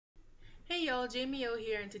Hey y'all, JaemiO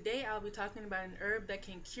here, and today I'll be talking about an herb that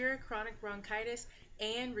can cure chronic bronchitis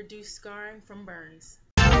and reduce scarring from burns.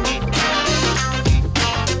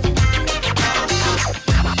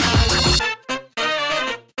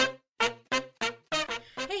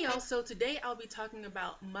 Hey y'all, so today I'll be talking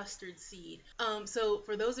about mustard seed. So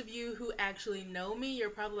for those of you who actually know me, you're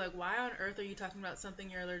probably like, why on earth are you talking about something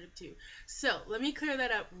you're allergic to? So let me clear that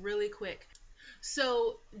up really quick.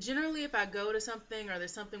 So generally, if I go to something or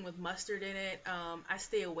there's something with mustard in it, I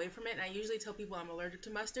stay away from it. And I usually tell people I'm allergic to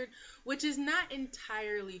mustard, which is not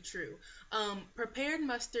entirely true. Prepared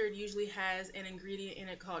mustard usually has an ingredient in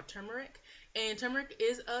it called turmeric, and turmeric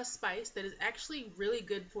is a spice that is actually really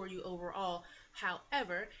good for you overall.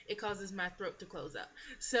 However, it causes my throat to close up.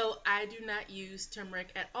 So I do not use turmeric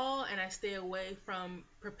at all, and I stay away from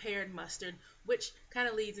prepared mustard, which kind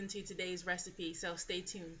of leads into today's recipe. So stay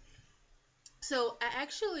tuned. So I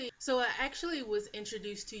actually was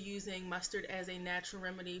introduced to using mustard as a natural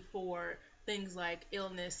remedy for things like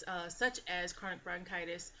illness, such as chronic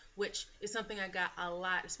bronchitis, which is something I got a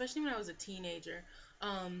lot, especially when I was a teenager.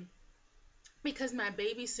 Um, because my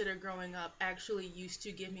babysitter growing up actually used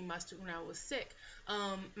to give me mustard when I was sick.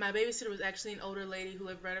 My babysitter was actually an older lady who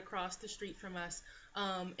lived right across the street from us,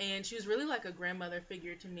 and she was really like a grandmother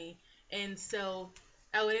figure to me. And so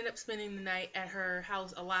I would end up spending the night at her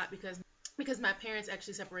house a lot because my parents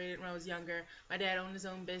actually separated when I was younger. My dad owned his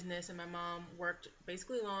own business, and my mom worked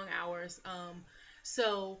basically long hours.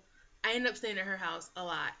 So I ended up staying at her house a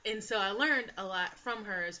lot, and so I learned a lot from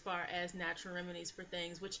her as far as natural remedies for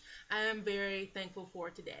things, which I am very thankful for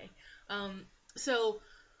today. So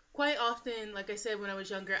quite often, like I said, when I was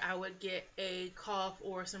younger, I would get a cough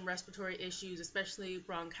or some respiratory issues, especially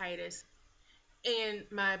bronchitis. And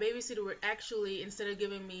my babysitter would actually, instead of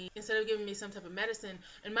giving me some type of medicine,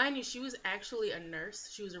 and mind you, she was actually a nurse.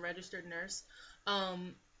 She was a registered nurse.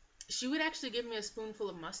 Um, she would actually give me a spoonful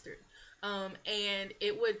of mustard, and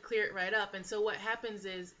it would clear it right up. And so what happens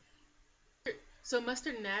is, so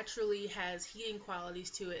mustard naturally has heating qualities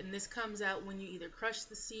to it, and this comes out when you either crush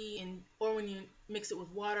the seed or when you mix it with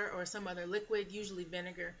water or some other liquid, usually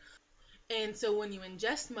vinegar. And so when you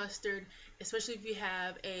ingest mustard, especially if you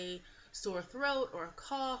have a sore throat or a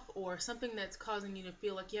cough or something that's causing you to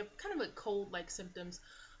feel like you have kind of like cold-like symptoms,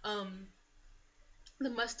 um, the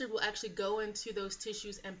mustard will actually go into those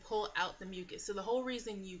tissues and pull out the mucus. So the whole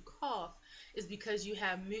reason you cough is because you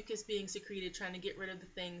have mucus being secreted trying to get rid of the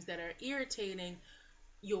things that are irritating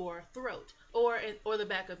your throat or the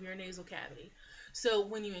back of your nasal cavity. So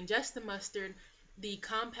when you ingest the mustard, the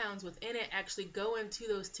compounds within it actually go into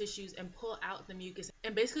those tissues and pull out the mucus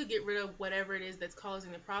and basically get rid of whatever it is that's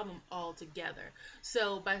causing the problem altogether.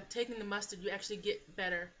 So by taking the mustard, you actually get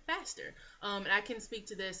better faster. And I can speak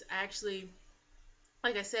to this. I actually,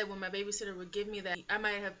 like I said, when my babysitter would give me that, I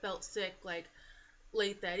might have felt sick like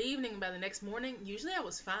late that evening. By the next morning, usually I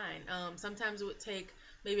was fine. Sometimes it would take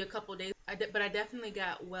maybe a couple days, but I definitely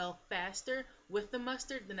got well faster with the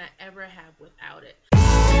mustard than I ever have without it.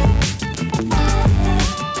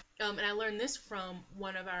 And I learned this from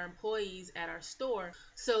one of our employees at our store.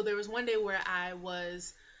 So there was one day where I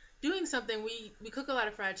was doing something. We cook a lot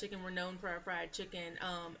of fried chicken. We're known for our fried chicken.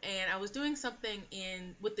 And I was doing something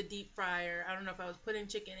in with the deep fryer. I don't know if I was putting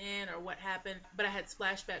chicken in or what happened, but I had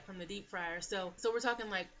splashback from the deep fryer. So we're talking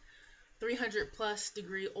like 300 plus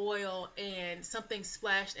degree oil, and something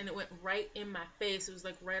splashed and it went right in my face. It was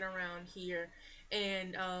like right around here,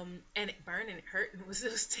 and it burned and it hurt and it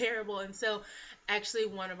was terrible. And so actually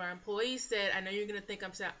one of our employees said, I know you're gonna think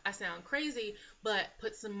I sound crazy, but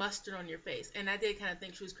put some mustard on your face. And I did kind of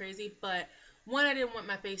think she was crazy, but one, I didn't want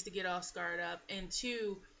my face to get all scarred up, and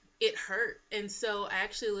two, it hurt. And so I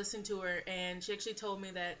actually listened to her, and she actually told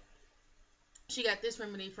me that she got this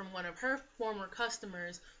remedy from one of her former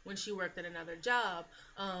customers when she worked at another job.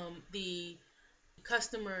 The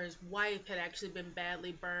customer's wife had actually been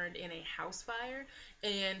badly burned in a house fire,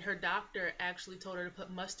 and her doctor actually told her to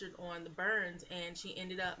put mustard on the burns, and she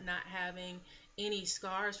ended up not having any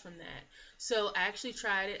scars from that. So I actually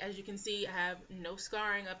tried it. As you can see, I have no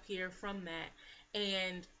scarring up here from that,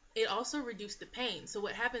 and it also reduced the pain. So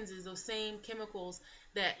what happens is those same chemicals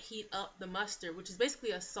that heat up the mustard, which is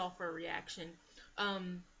basically a sulfur reaction,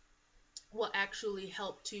 um, will actually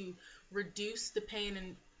help to reduce the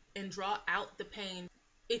pain and draw out the pain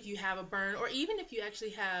if you have a burn, or even if you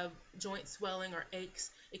actually have joint swelling or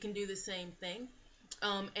aches, it can do the same thing.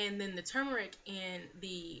 And then the turmeric in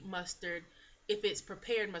the mustard, if it's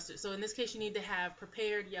prepared mustard. So in this case, you need to have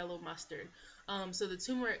prepared yellow mustard. So the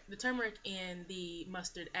turmeric in the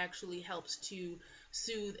mustard actually helps to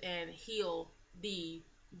soothe and heal the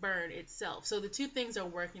burn itself. So the two things are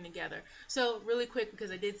working together. So really quick,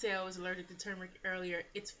 because I did say I was allergic to turmeric earlier,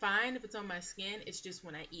 it's fine if it's on my skin. It's just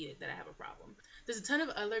when I eat it that I have a problem. There's a ton of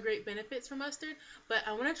other great benefits from mustard, but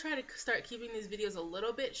I want to try to start keeping these videos a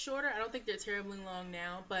little bit shorter. I don't think they're terribly long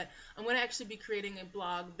now, but I'm going to actually be creating a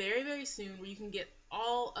blog very, very soon where you can get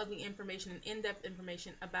all of the information and in-depth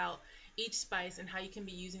information about each spice and how you can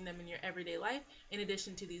be using them in your everyday life in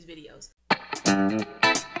addition to these videos.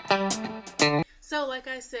 So like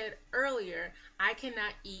I said earlier, I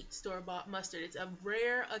cannot eat store-bought mustard. It's a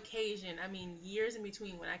rare occasion, I mean years in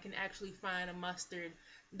between, when I can actually find a mustard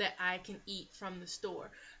that I can eat from the store.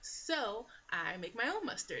 So I make my own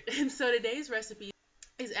mustard. And so today's recipe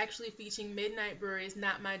is actually featuring Midnight Brewery's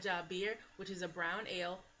Not My Job beer, which is a brown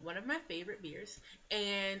ale, one of my favorite beers.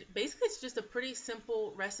 And basically it's just a pretty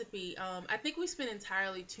simple recipe. I think we spend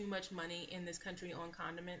entirely too much money in this country on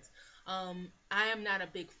condiments. I am not a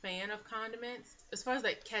big fan of condiments. As far as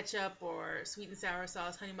like ketchup or sweet and sour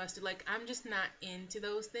sauce, honey mustard, like I'm just not into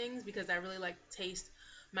those things because I really like to taste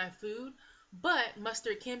my food. But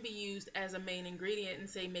mustard can be used as a main ingredient in,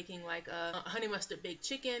 say, making like a honey mustard baked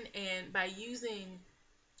chicken. And by using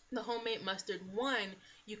the homemade mustard, one,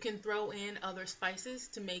 you can throw in other spices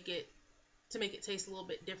to make it taste a little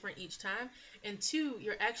bit different each time, and two,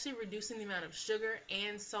 you're actually reducing the amount of sugar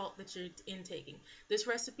and salt that you're intaking. This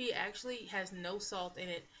recipe actually has no salt in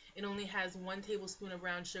it. It only has 1 tablespoon of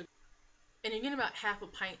brown sugar, and you're getting about half a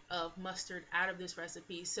pint of mustard out of this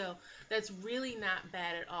recipe, so that's really not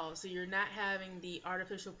bad at all. So you're not having the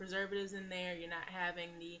artificial preservatives in there, you're not having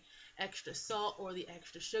the extra salt or the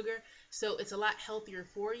extra sugar, so it's a lot healthier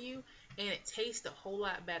for you, and it tastes a whole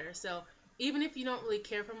lot better. So even if you don't really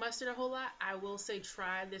care for mustard a whole lot, I will say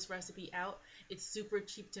try this recipe out. It's super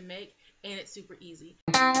cheap to make, and it's super easy.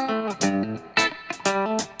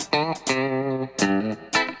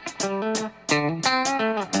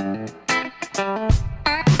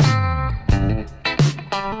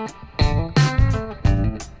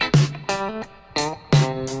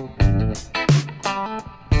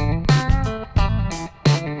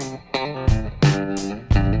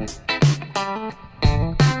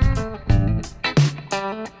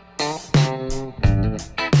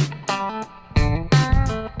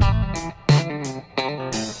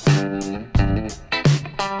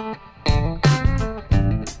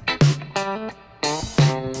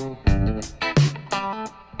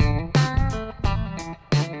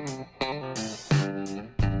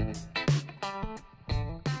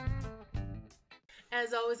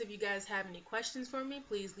 As always, if you guys have any questions for me,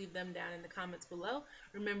 please leave them down in the comments below.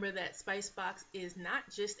 Remember that SpiceBox is not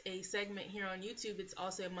just a segment here on YouTube, it's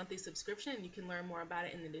also a monthly subscription, and you can learn more about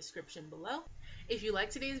it in the description below. If you like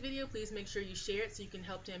today's video, please make sure you share it so you can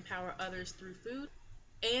help to empower others through food.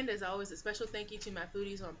 And as always, a special thank you to my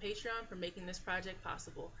foodies on Patreon for making this project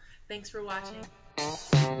possible. Thanks for watching.